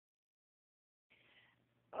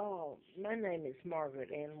Oh, my name is Margaret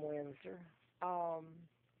Ann Windsor. Um,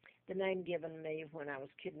 the name given me when I was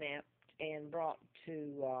kidnapped and brought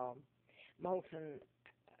to Moulton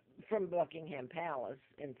from Buckingham Palace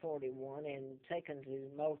in '41 and taken to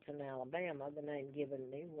Moulton, Alabama. The name given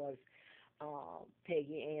me was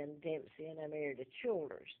Peggy Ann Dempsey, and I married a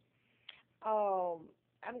Childers. Um,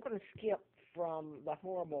 I'm going to skip from the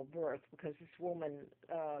horrible birth because this woman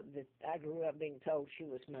that I grew up being told she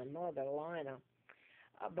was my mother, Lina.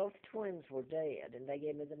 Both twins were dead, and they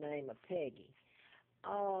gave me the name of Peggy.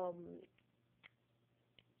 Um,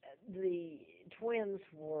 the twins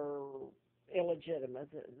were illegitimate,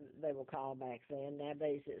 they were called back then.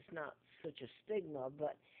 Nowadays, it's not such a stigma,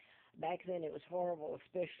 but back then it was horrible,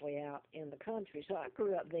 especially out in the country. So I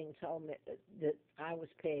grew up being told that I was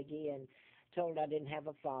Peggy and told I didn't have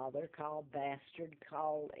a father, called bastard,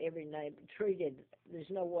 called every name, treated.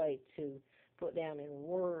 There's no way to put down in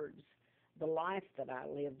words the life that I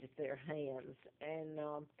lived at their hands. And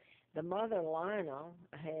the mother, Lina,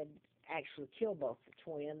 had actually killed both the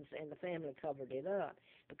twins, and the family covered it up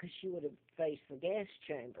because she would have faced the gas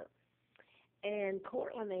chamber. And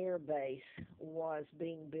Cortland Air Base was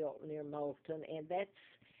being built near Moulton, and that's,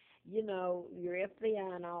 your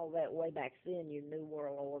FBI and all that way back then, your New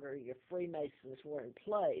World Order, your Freemasons were in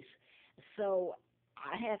place. So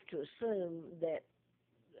I have to assume that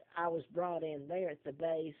I was brought in there at the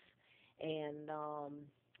base and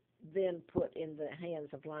then put in the hands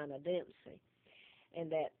of Lina Dempsey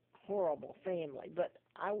and that horrible family. But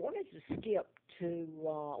I wanted to skip to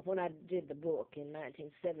when I did the book in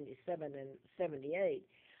 1977 and 78.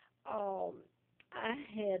 Um, I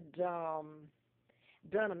had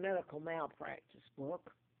done a medical malpractice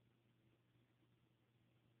book.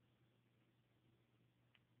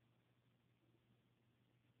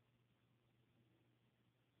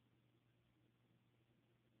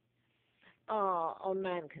 On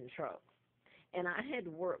mind control, and I had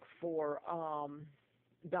worked for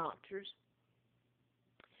doctors,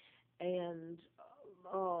 and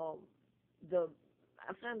uh, the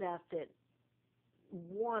I found out that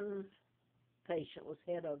one patient was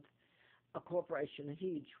head of a corporation, a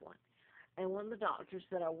huge one, and one of the doctors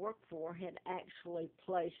that I worked for had actually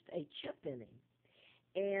placed a chip in him,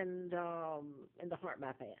 and in the heart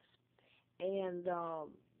bypass, and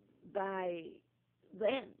by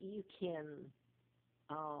that you can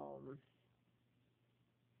um,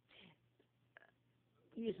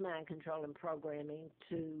 use mind control and programming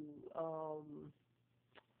to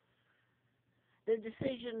the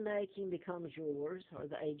decision making becomes yours, or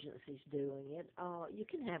the agency's doing it. You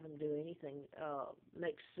can have them do anything.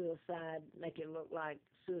 Make suicide, make it look like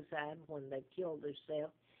suicide when they've killed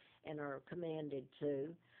themselves and are commanded to.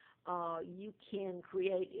 You can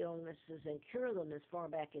create illnesses and cure them as far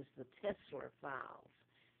back as the Tesla files.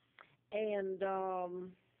 And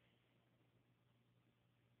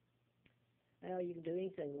well, you can do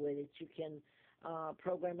anything with it. You can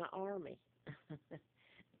program an army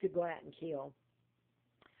to go out and kill.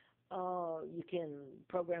 You can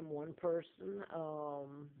program one person.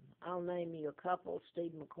 I'll name you a couple: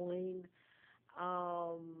 Steve McQueen,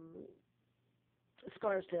 um,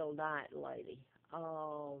 Scarsdale Diet lady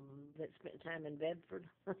that spent time in Bedford.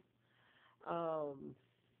 um,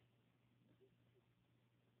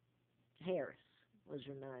 Harris was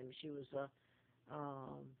her name. She was a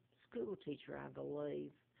school teacher, I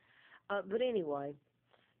believe. But anyway,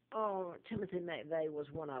 Timothy McVeigh was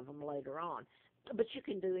one of them later on. But you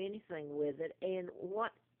can do anything with it, and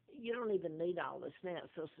what you don't even need all this now.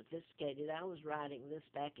 It's so sophisticated. I was writing this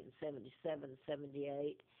back in '77,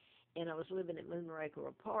 '78, and I was living at Moonraker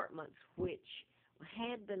Apartments, which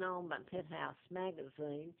had been owned by Penthouse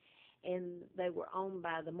Magazine, and they were owned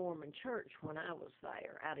by the Mormon Church when I was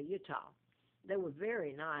there out of Utah. They were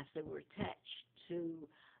very nice. They were attached to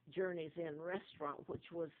Journey's Inn Restaurant,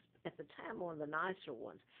 which was at the time one of the nicer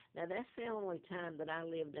ones. Now that's the only time that I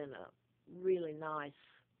lived in a really nice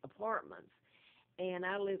apartments, and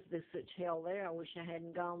I lived through such hell there. I wish I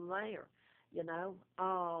hadn't gone there, you know.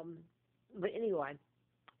 But anyway,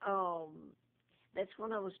 um, that's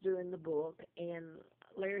when I was doing the book, and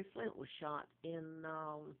Larry Flint was shot in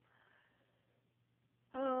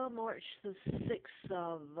March the 6th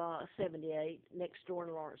of '78 next door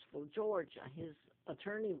in Lawrenceville, Georgia. His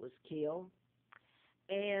attorney was killed,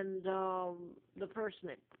 and the person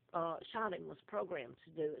that shot him was programmed to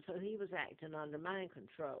do it, so he was acting under mind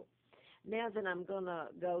control. Now that I'm going to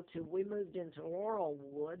go to, we moved into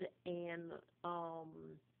Laurelwood and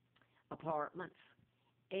apartments,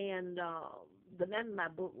 and the name of my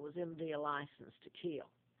book was MD: A License to Kill.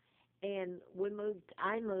 And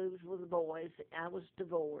I moved with the boys. I was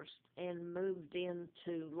divorced and moved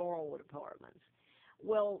into Laurelwood Apartments.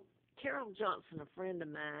 Well, Carol Johnson, a friend of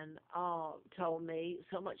mine, told me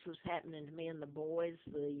so much was happening to me and the boys.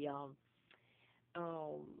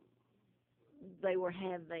 Um, they were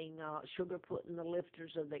having sugar put in the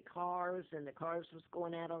lifters of their cars, and the cars was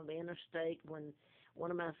going out on the interstate when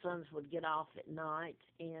one of my sons would get off at night,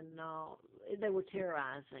 and they were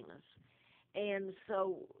terrorizing us. And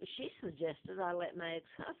so she suggested I let my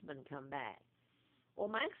ex-husband come back. Well,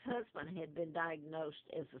 my ex-husband had been diagnosed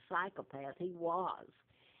as a psychopath. He was.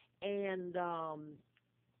 And,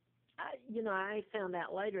 I found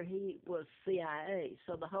out later he was CIA.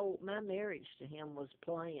 So my marriage to him was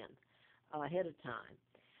planned ahead of time.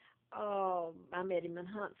 I met him in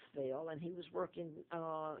Huntsville, and he was working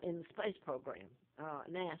in the space program,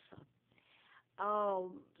 NASA.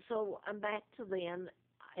 So I'm back to then.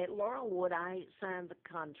 At Laurelwood, I signed the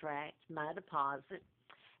contract, my deposit,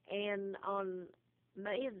 and on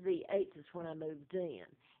May the 8th is when I moved in.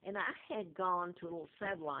 And I had gone to a little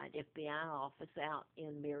satellite FBI office out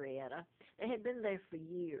in Marietta. They had been there for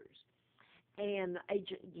years. And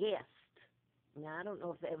Agent Guest, now I don't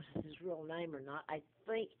know if that was his real name or not. I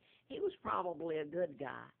think he was probably a good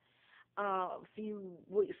guy. A few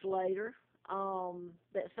weeks later,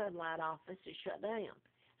 that satellite office is shut down.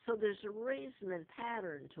 So there's a reason and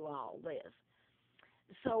pattern to all this.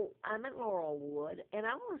 So I'm at Laurelwood, and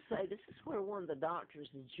I want to say this is where one of the doctors,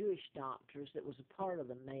 the Jewish doctors that was a part of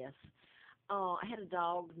the mess, had a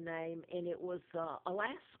dog name, and it was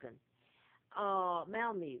Alaskan,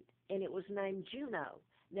 Malamute, and it was named Juno.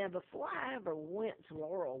 Now, before I ever went to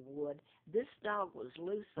Laurelwood, this dog was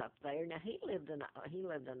loose up there. Now, he lived in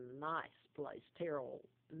a nice place, Terrell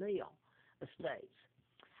Mill Estates.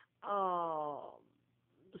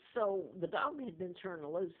 So the dog had been turned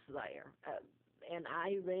loose there, and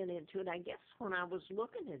I ran into it, I guess, when I was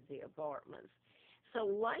looking at the apartments. So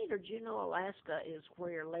later, Juneau, Alaska is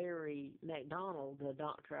where Larry McDonald, the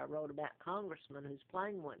doctor I wrote about, congressman whose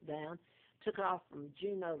plane went down, took off from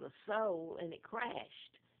Juneau to Seoul, and it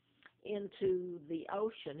crashed into the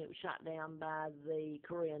ocean. It was shot down by the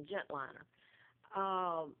Korean jetliner.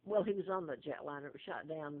 Well, he was on the jetliner. It was shot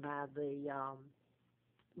down by the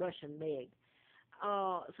Russian MiG.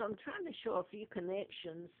 So I'm trying to show a few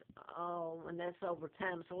connections, and that's over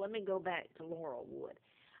time. So let me go back to Laurelwood.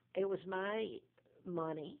 It was my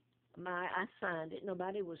money. I signed it.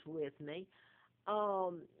 Nobody was with me.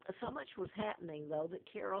 So much was happening, though, that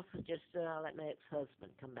Carol suggested I let my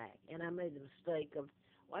ex-husband come back. And I made the mistake of,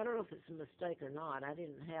 well, I don't know if it's a mistake or not. I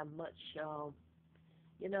didn't have much,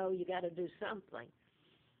 you got to do something.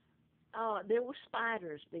 There were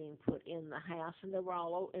spiders being put in the house, and they were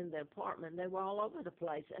in the apartment. They were all over the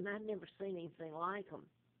place, and I'd never seen anything like them.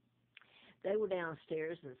 They were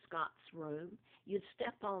downstairs in Scott's room. You'd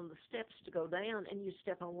step on the steps to go down, and you'd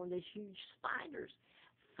step on one of these huge spiders.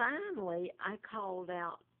 Finally, I called,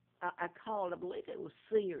 I believe it was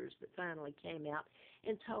Sears that finally came out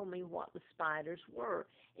and told me what the spiders were.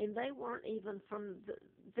 And they weren't even from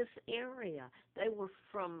this area. They were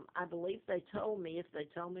from, I believe they told me, if they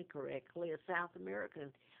told me correctly, a South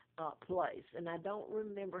American place. And I don't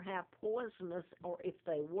remember how poisonous or if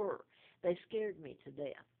they were. They scared me to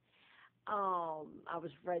death. I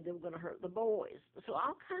was afraid they were going to hurt the boys. So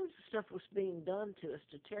all kinds of stuff was being done to us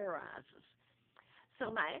to terrorize us. So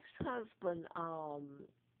my ex-husband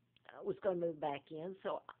was going to move back in.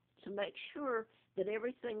 So to make sure that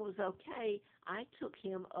everything was okay, I took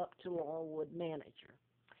him up to Laurelwood manager.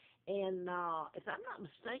 And if I'm not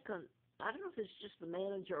mistaken, I don't know if it's just the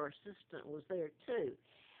manager or assistant was there too,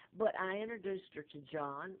 but I introduced her to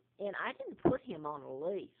John, and I didn't put him on a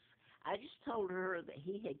lease. I just told her that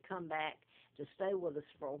he had come back to stay with us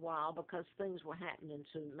for a while because things were happening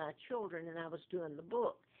to my children, and I was doing the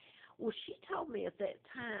book. Well, she told me at that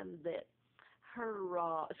time that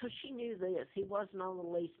so she knew this. He wasn't on the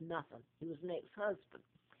lease, nothing. He was an ex-husband.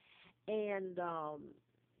 And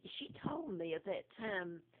she told me at that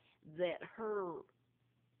time that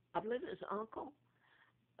I believe it was uncle,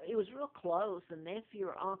 it was real close, the nephew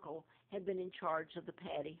or uncle had been in charge of the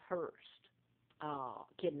Patty Hearst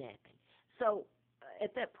kidnapping. So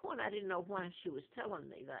at that point, I didn't know why she was telling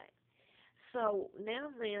me that. So now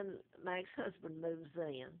then, my ex-husband moves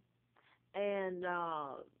in, and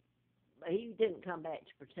he didn't come back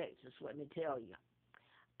to protect us, let me tell you.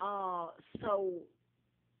 So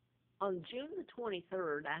on June the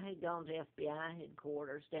 23rd, I had gone to FBI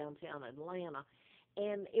headquarters downtown Atlanta,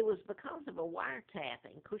 and it was because of a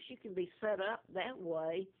wiretapping. Of course, you can be set up that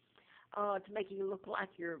way to make you look like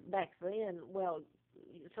you're back then. Well,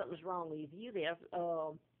 something's wrong with you there.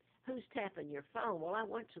 Who's tapping your phone? Well, I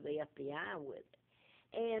went to the FBI with it.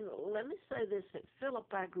 And let me say this, that Philip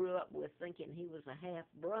I grew up with thinking he was a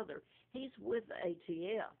half-brother. He's with the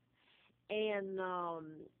ATF. And,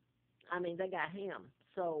 I mean, they got him.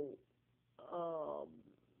 So, um,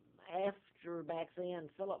 after back then,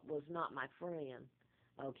 Philip was not my friend,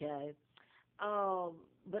 okay?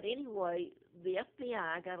 But anyway, the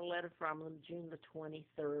FBI got a letter from them June the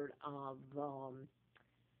 23rd of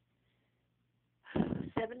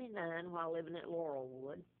 79 while living at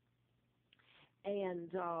Laurelwood. And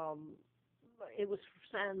it was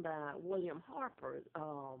signed by William Harper,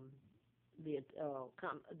 the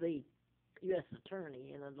U.S.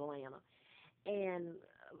 Attorney in Atlanta, and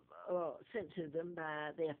sent to them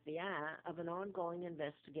by the FBI of an ongoing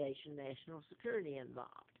investigation, national security involved.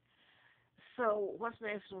 So what's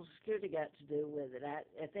national security got to do with it?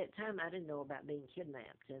 At that time, I didn't know about being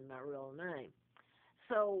kidnapped in my real name.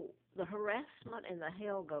 So the harassment and the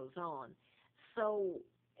hell goes on. So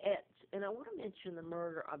and I want to mention the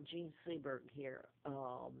murder of Jean Seberg here,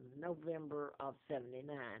 November of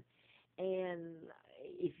 79. And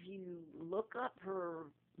if you look up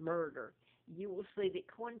her murder, you will see that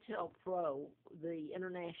COINTELPRO, the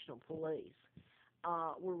international police,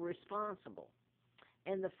 were responsible.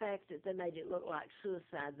 And the fact that they made it look like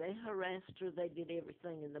suicide, they harassed her, they did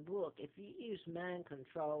everything in the book. If you use mind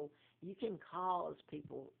control, you can cause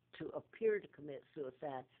people to appear to commit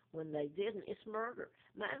suicide when they didn't. It's murder.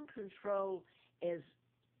 Mind control is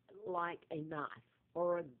like a knife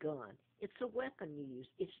or a gun. It's a weapon used.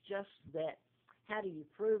 It's just that how do you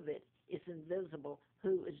prove it? It's invisible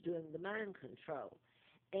who is doing the mind control.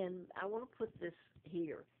 And I want to put this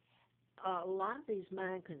here. A lot of these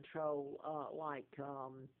mind control, like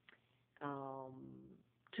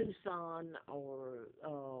Tucson or,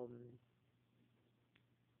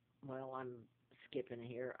 well, I'm skipping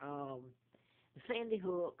here, Sandy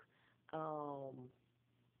Hook,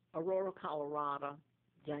 Aurora, Colorado,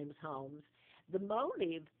 James Holmes, the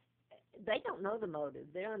motive, they don't know the motive.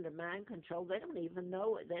 They're under mind control. They don't even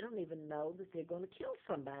know it. They don't even know that they're going to kill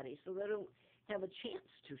somebody, so they don't have a chance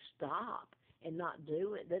to stop and not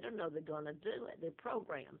do it. They don't know they're going to do it. They're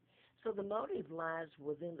programmed. So the motive lies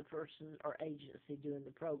within the person or agency doing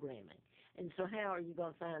the programming. And so how are you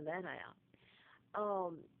going to find that out?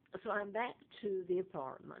 So I'm back to the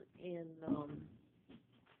apartment, and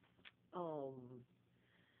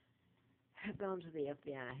have gone to the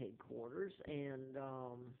FBI headquarters and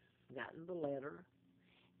gotten the letter.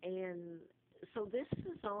 And so this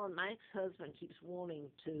is on. My ex-husband keeps wanting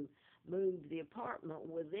to move the apartment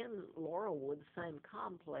within Laurelwood, the same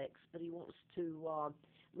complex, but he wants to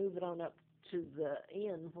move it on up to the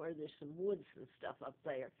end where there's some woods and stuff up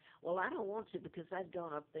there. Well, I don't want to because I'd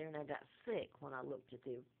gone up there and I got sick when I looked at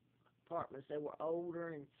the apartments. They were older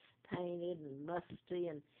and painted and musty,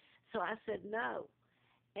 and so I said no.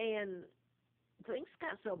 And things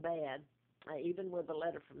got so bad, even with a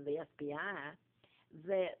letter from the FBI,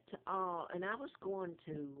 that, and I was going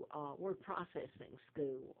to word processing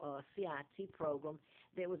school, CIT program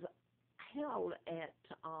that was held at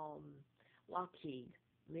Lockheed,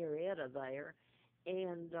 Marietta there,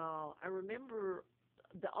 and I remember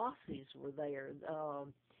the Aussies were there,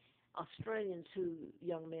 Australian two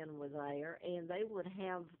young men were there, and they would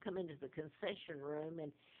have come into the concession room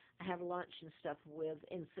and have lunch and stuff with,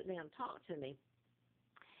 and sit down and talk to me.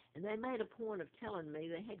 And they made a point of telling me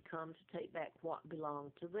they had come to take back what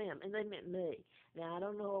belonged to them, and they meant me. Now, I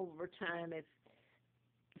don't know over time if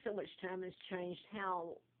so much time has changed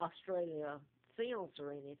how Australia feels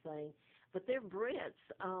or anything, but they're Brits.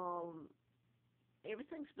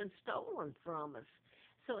 Everything's been stolen from us.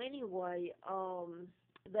 So anyway,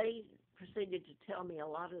 they proceeded to tell me a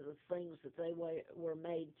lot of the things that they were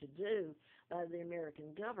made to do by the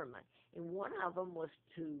American government. And one of them was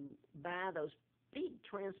to buy those big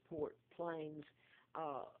transport planes,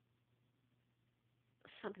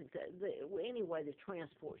 something that, anyway, the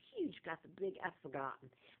transport, huge, got the big, I've forgotten.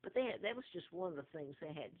 But that was just one of the things they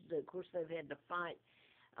had to do. Of course, they've had to fight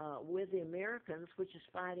with the Americans, which is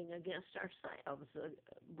fighting against ourselves.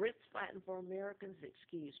 Brits fighting for Americans,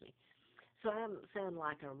 excuse me. So I sound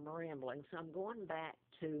like I'm rambling. So I'm going back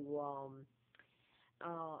to,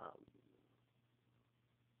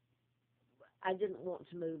 I didn't want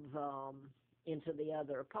to move into the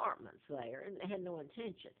other apartments there, and had no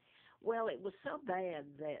intention. Well, it was so bad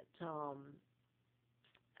that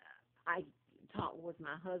I talked with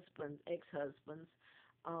my ex-husband's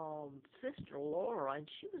sister, Laura, and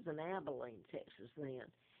she was in Abilene, Texas then.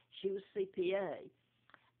 She was CPA.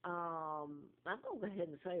 I'm going to go ahead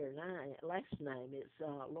and say her last name. It's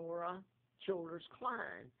Laura Childers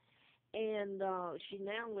Klein. And she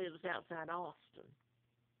now lives outside Austin.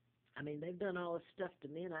 I mean, they've done all this stuff to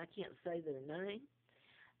me, and I can't say their name.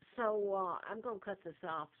 So I'm going to cut this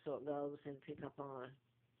off so it goes and pick up on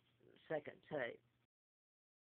a second tape.